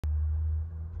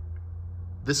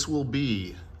This will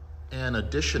be an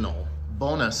additional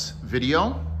bonus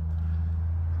video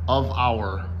of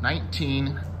our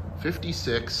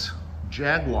 1956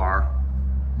 Jaguar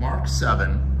Mark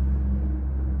VII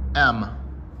M.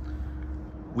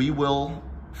 We will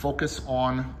focus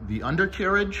on the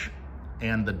undercarriage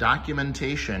and the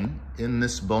documentation in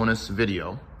this bonus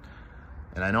video.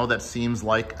 And I know that seems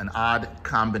like an odd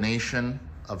combination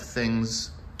of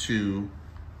things to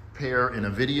pair in a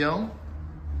video,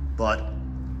 but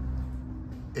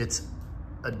it's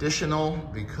additional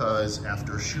because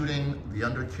after shooting the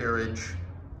undercarriage,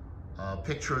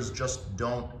 pictures just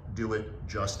don't do it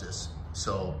justice.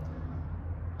 So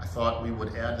I thought we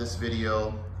would add this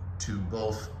video to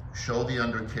both show the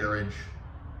undercarriage,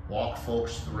 walk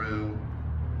folks through,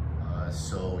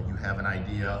 so you have an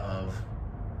idea of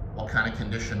what kind of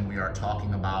condition we are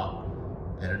talking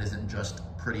about, that it isn't just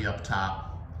pretty up top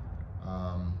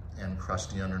and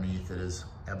crusty underneath. It is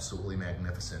absolutely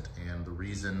magnificent. And the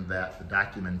reason that the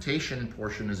documentation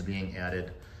portion is being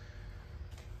added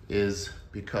is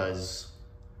because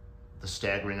the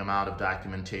staggering amount of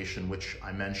documentation, which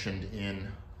I mentioned in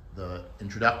the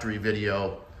introductory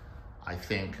video, I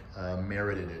think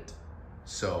merited it.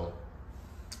 So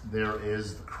there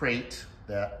is the crate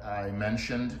that I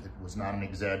mentioned. It was not an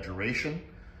exaggeration.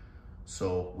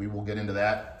 So we will get into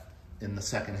that in the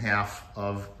second half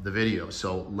of the video.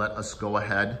 So let us go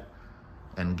ahead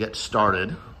and get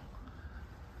started,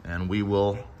 and we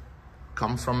will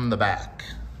come from the back.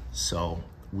 So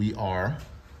we are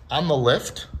on the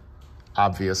lift,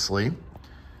 obviously,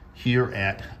 here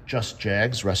at Just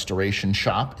Jags Restoration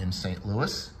Shop in St.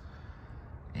 Louis.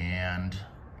 And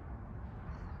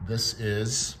this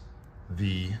is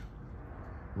the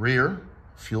rear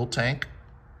fuel tank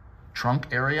trunk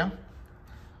area.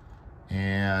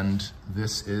 And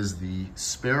this is the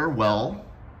spare well.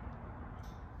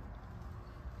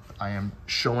 I am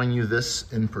showing you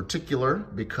this in particular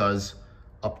because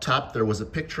up top there was a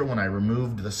picture when I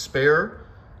removed the spare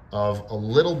of a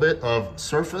little bit of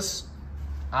surface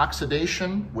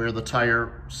oxidation where the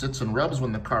tire sits and rubs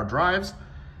when the car drives.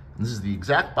 And this is the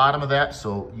exact bottom of that,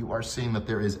 so you are seeing that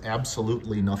there is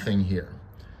absolutely nothing here.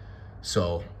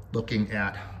 So looking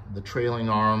at the trailing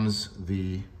arms,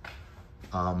 the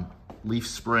leaf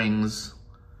springs,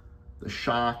 the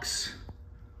shocks,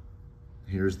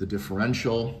 here's the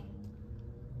differential.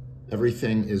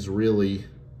 Everything is really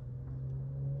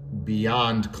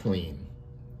beyond clean.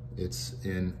 It's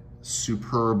in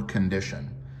superb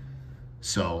condition.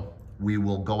 So we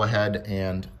will go ahead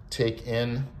and take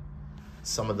in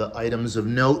some of the items of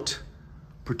note,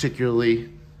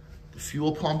 particularly the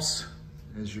fuel pumps,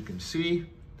 as you can see.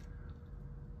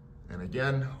 And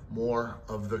again, more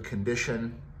of the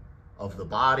condition of the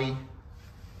body.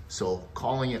 So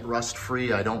calling it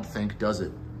rust-free, I don't think does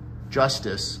it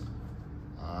justice.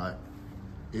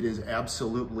 It is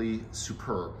absolutely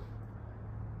superb.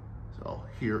 So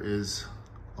here is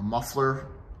a muffler,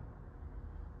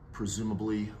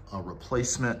 presumably a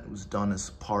replacement. It was done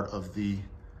as part of the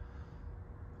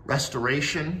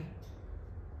restoration,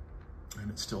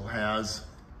 and it still has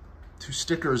 2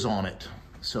 stickers on it.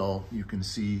 So you can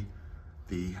see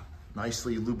the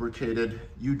nicely lubricated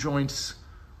U-joints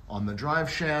on the drive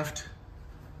shaft.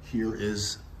 Here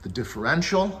is the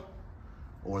differential,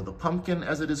 or the pumpkin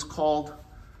as it is called.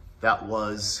 That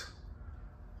was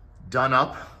done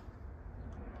up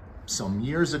some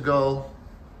years ago,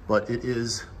 but it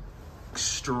is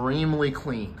extremely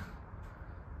clean.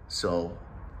 So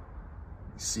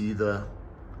you see the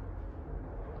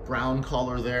brown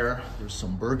color there. There's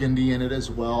some burgundy in it as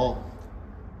well.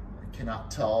 I cannot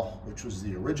tell which was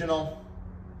the original.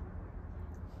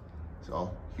 So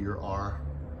here are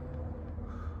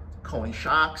Coney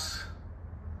shocks.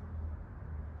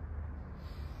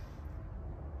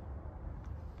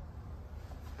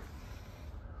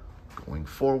 Going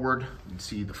forward, you can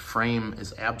see the frame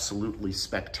is absolutely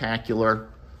spectacular,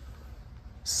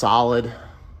 solid.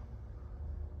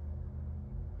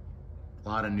 A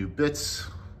lot of new bits,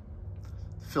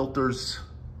 filters.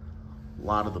 A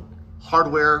lot of the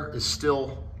hardware is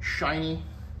still shiny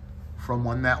from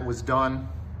when that was done.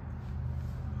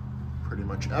 Pretty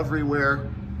much everywhere.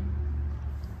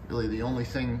 Really the only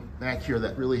thing back here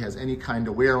that really has any kind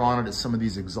of wear on it is some of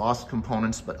these exhaust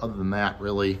components, but other than that,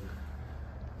 really,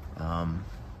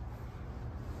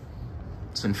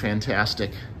 it's in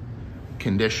fantastic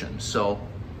condition. So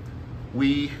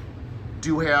we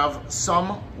do have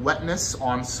some wetness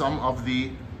on some of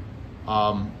the,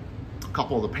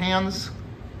 couple of the pans.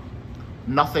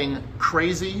 Nothing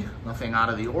crazy, nothing out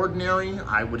of the ordinary.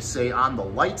 I would say on the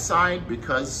light side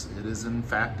because it is in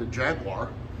fact a Jaguar.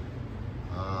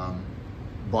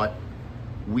 But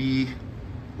we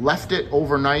left it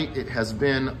overnight. It has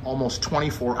been almost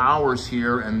 24 hours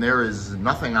here, and there is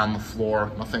nothing on the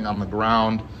floor, nothing on the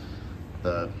ground.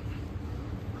 The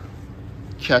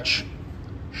catch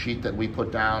sheet that we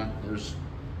put down, there's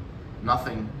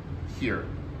nothing here.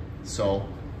 So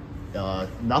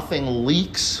nothing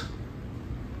leaks.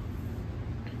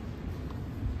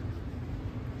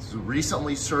 This is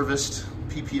recently serviced,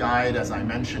 PPI'd, as I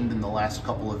mentioned in the last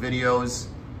couple of videos,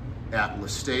 at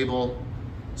Lestable.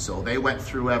 So they went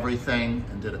through everything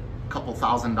and did a couple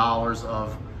 $1,000s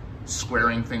of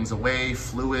squaring things away,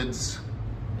 fluids,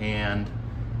 and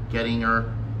getting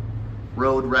her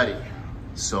road ready.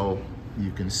 So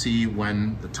you can see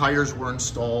when the tires were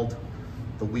installed,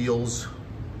 the wheels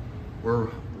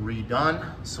were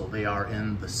redone. So they are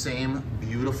in the same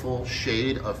beautiful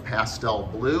shade of pastel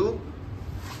blue.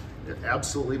 They're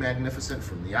absolutely magnificent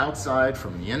from the outside,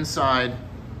 from the inside.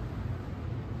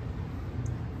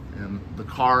 And the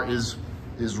car is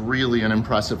really an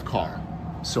impressive car.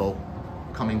 So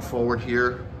coming forward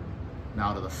here,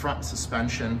 now to the front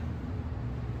suspension.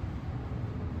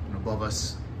 And above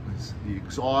us is the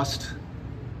exhaust.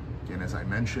 Again, as I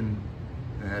mentioned,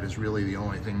 that is really the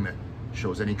only thing that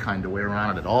shows any kind of wear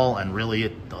on it at all, and really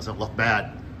it doesn't look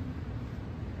bad.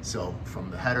 So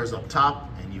from the headers up top,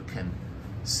 and you can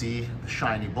see the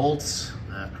shiny bolts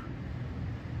that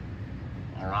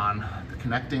are on the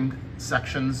connecting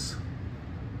sections.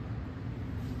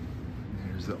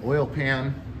 There's the oil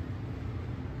pan.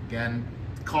 Again,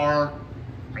 the car,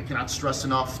 I cannot stress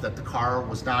enough that the car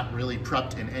was not really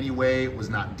prepped in any way, was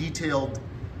not detailed.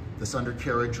 This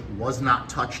undercarriage was not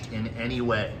touched in any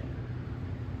way.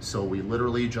 So we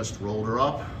literally just rolled her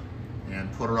up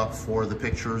and put her up for the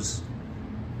pictures.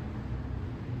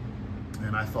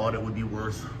 And I thought it would be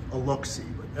worth a look-see.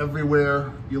 But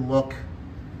everywhere you look,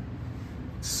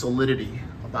 solidity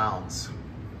abounds.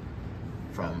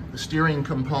 From the steering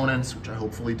components, which I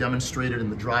hopefully demonstrated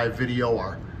in the drive video,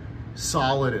 are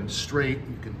solid and straight.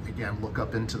 You can, again, look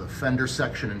up into the fender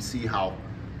section and see how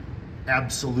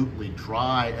absolutely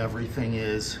dry everything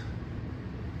is.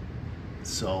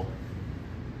 So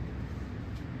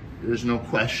there's no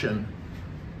question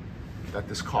that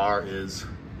this car is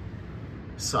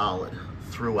solid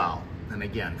throughout. And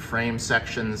again, frame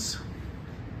sections,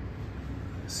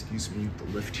 excuse me, the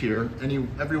lift here,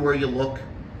 everywhere you look,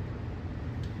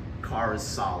 car is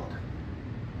solid.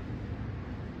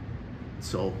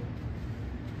 So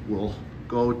we'll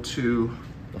go to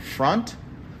the front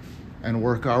and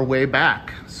work our way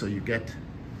back. So you get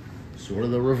sort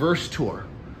of the reverse tour.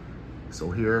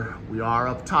 So here we are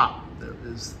up top. There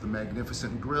is the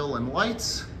magnificent grille and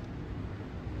lights.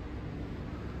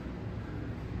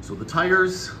 So the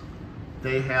tires,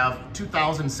 they have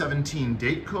 2017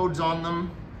 date codes on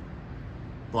them,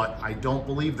 but I don't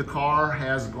believe the car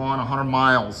has gone 100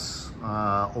 miles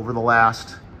over the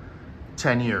last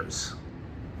 10 years.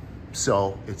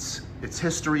 So it's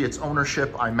history, it's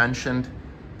ownership, I mentioned.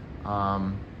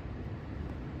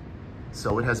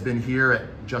 So it has been here at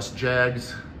Just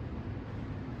Jags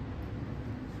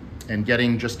and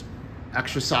getting just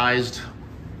exercised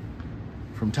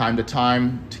from time to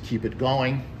time to keep it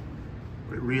going.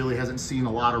 It really hasn't seen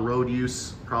a lot of road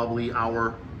use. Probably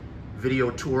our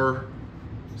video tour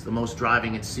is the most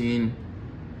driving it's seen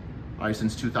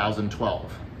since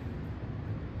 2012.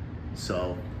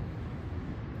 So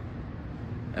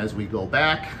as we go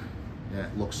back,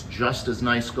 it looks just as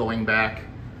nice going back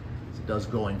as it does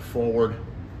going forward.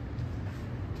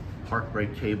 Park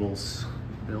brake cables,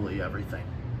 really everything.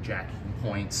 Jacking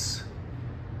points,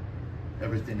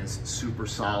 everything is super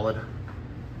solid.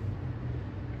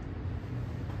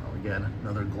 Again,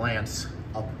 another glance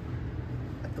up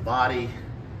at the body,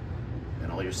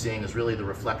 and all you're seeing is really the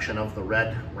reflection of the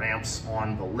red ramps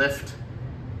on the lift.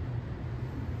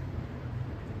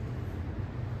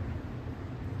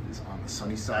 It is on the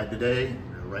sunny side today.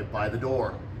 We're right by the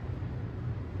door.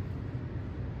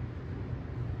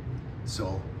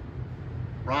 So,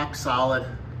 rock solid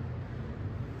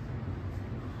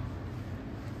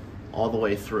all the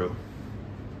way through.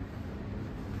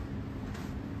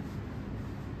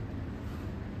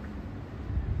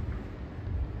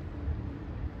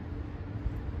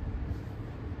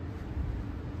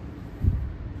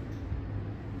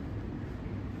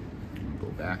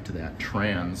 Back to that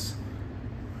trans.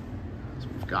 So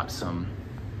we've got some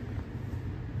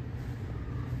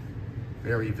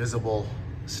very visible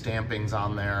stampings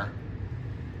on there.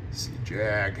 See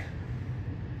Jag,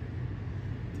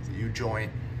 the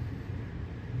U-joint.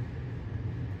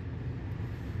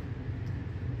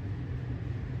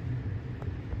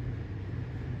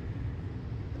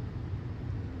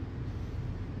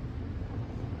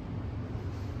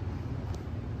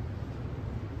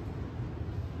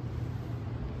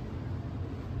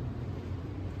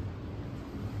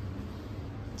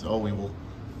 So we will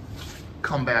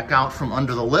come back out from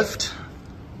under the lift,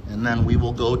 and then we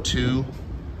will go to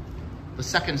the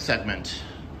second segment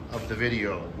of the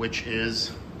video, which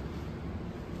is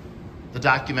the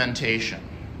documentation.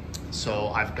 So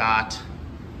I've got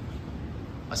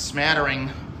a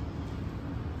smattering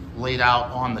laid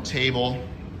out on the table,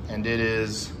 and it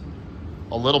is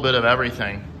a little bit of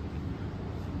everything.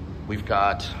 We've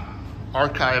got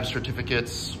archive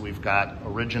certificates, we've got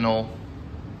original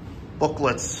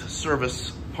booklets,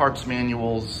 service parts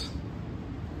manuals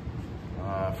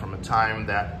from the time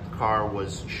that the car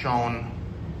was shown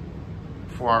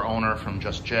for our owner from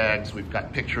Just Jags. We've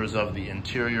got pictures of the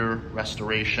interior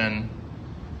restoration.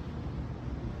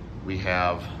 We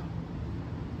have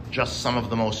just some of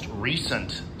the most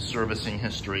recent servicing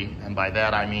history, and by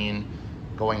that I mean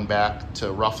going back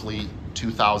to roughly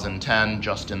 2010,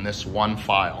 just in this one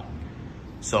file.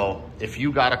 So if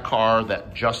you got a car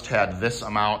that just had this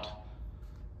amount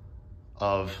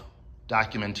of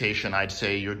documentation, I'd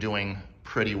say you're doing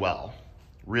pretty well,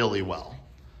 really well.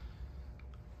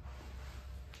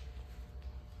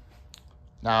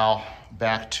 Now,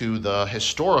 back to the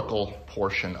historical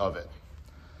portion of it.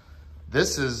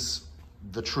 This is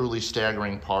the truly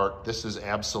staggering part. This is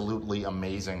absolutely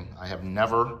amazing. I have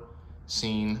never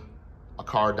seen a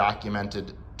car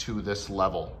documented to this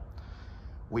level.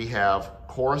 We have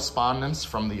correspondence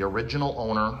from the original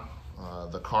owner.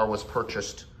 The car was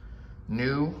purchased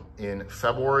new in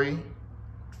February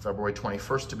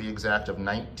 21st to be exact, of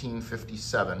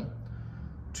 1957,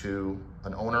 to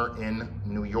an owner in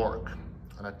New York,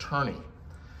 an attorney.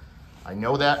 I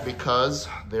know that because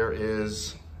there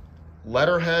is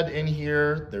letterhead in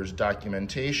here, there's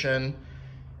documentation,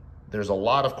 there's a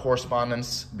lot of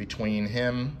correspondence between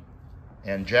him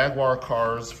and Jaguar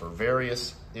cars for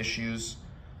various issues.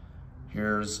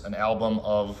 Here's an album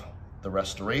of the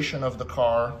restoration of the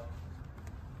car.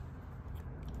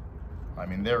 I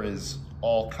mean, there is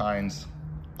all kinds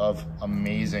of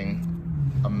amazing,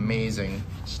 amazing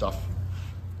stuff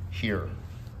here.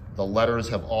 The letters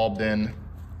have all been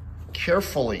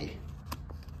carefully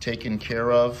taken care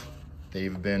of.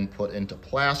 They've been put into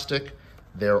plastic.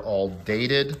 They're all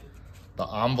dated. The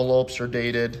envelopes are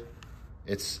dated.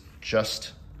 It's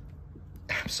just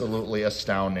absolutely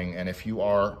astounding. And if you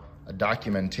are a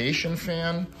documentation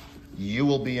fan, you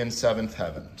will be in seventh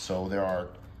heaven. So there are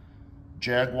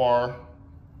Jaguar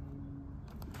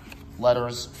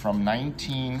letters from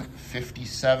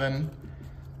 1957.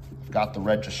 I've got the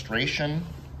registration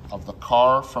of the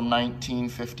car from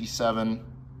 1957.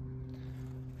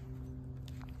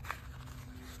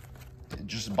 It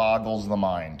just boggles the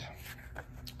mind.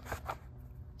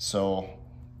 So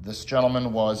this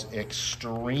gentleman was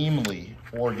extremely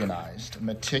organized,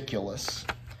 meticulous.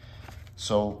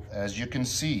 So as you can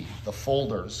see, the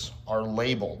folders are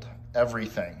labeled,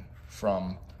 everything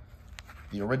from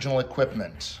the original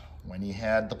equipment, when he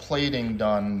had the plating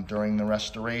done during the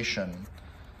restoration,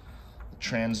 the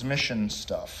transmission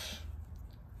stuff,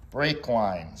 brake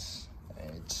lines.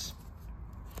 It's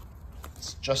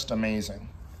just amazing,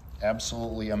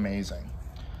 absolutely amazing.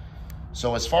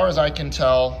 So as far as I can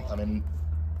tell, I mean,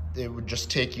 it would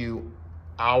just take you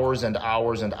hours and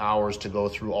hours and hours to go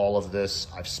through all of this.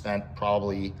 I've spent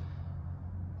probably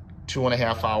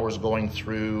 2.5 hours going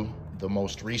through the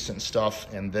most recent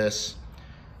stuff in this.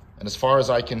 And as far as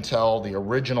I can tell, the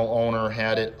original owner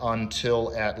had it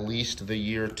until at least the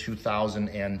year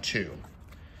 2002.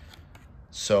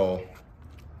 So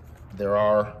there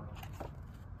are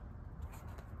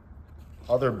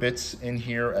other bits in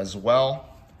here as well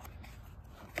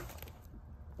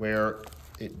where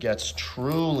it gets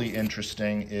truly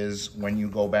interesting is when you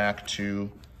go back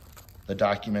to the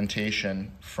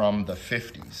documentation from the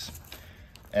 50s.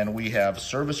 And we have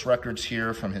service records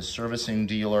here from his servicing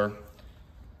dealer,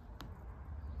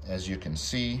 as you can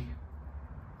see.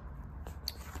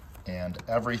 And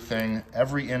everything,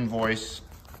 every invoice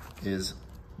is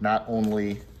not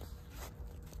only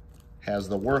has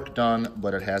the work done,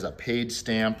 but it has a paid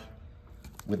stamp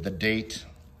with the date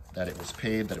that it was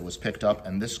paid, that it was picked up,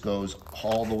 and this goes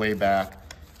all the way back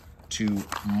to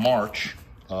March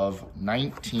of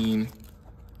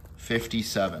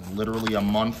 1957, literally a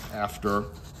month after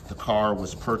the car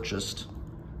was purchased.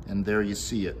 And there you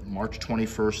see it, March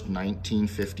 21st,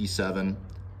 1957.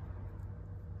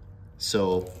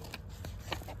 So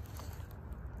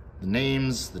the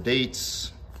names, the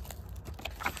dates,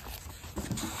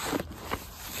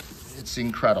 it's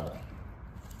incredible,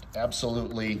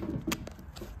 absolutely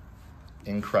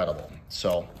incredible.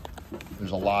 So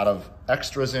there's a lot of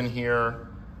extras in here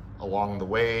along the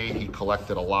way. He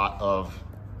collected a lot of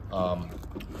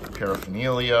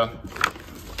paraphernalia,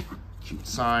 cute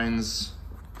signs,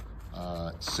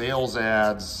 sales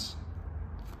ads.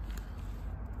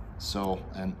 So,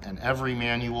 and every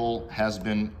manual has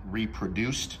been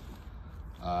reproduced.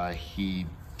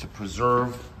 To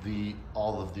preserve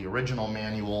all of the original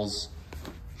manuals,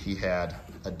 he had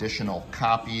additional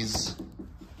copies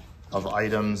of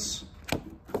items.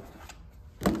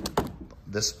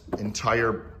 This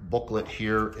entire booklet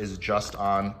here is just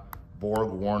on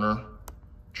Borg-Warner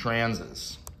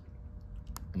transes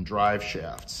and drive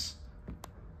shafts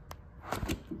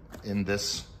in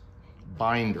this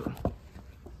binder.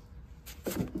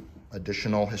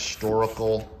 Additional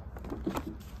historical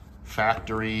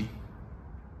factory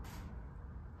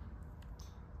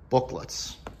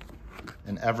booklets,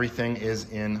 and everything is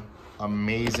in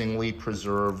amazingly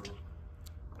preserved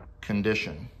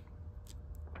condition.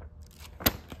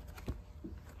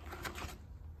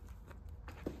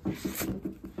 A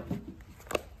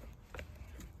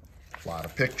lot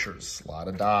of pictures, a lot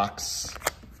of docs.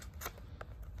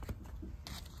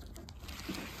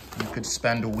 You could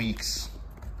spend weeks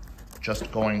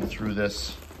just going through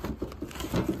this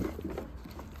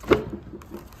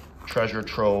treasure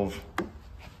trove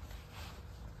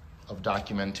of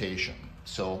documentation.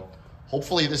 So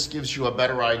hopefully this gives you a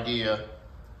better idea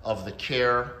of the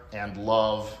care and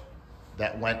love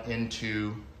that went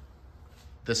into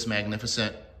this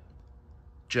magnificent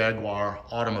Jaguar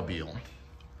automobile.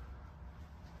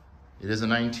 It is a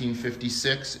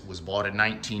 1956. It was bought in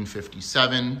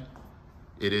 1957.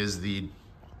 It is the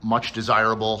much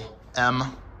desirable M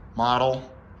model,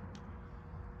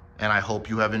 and I hope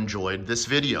you have enjoyed this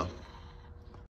video.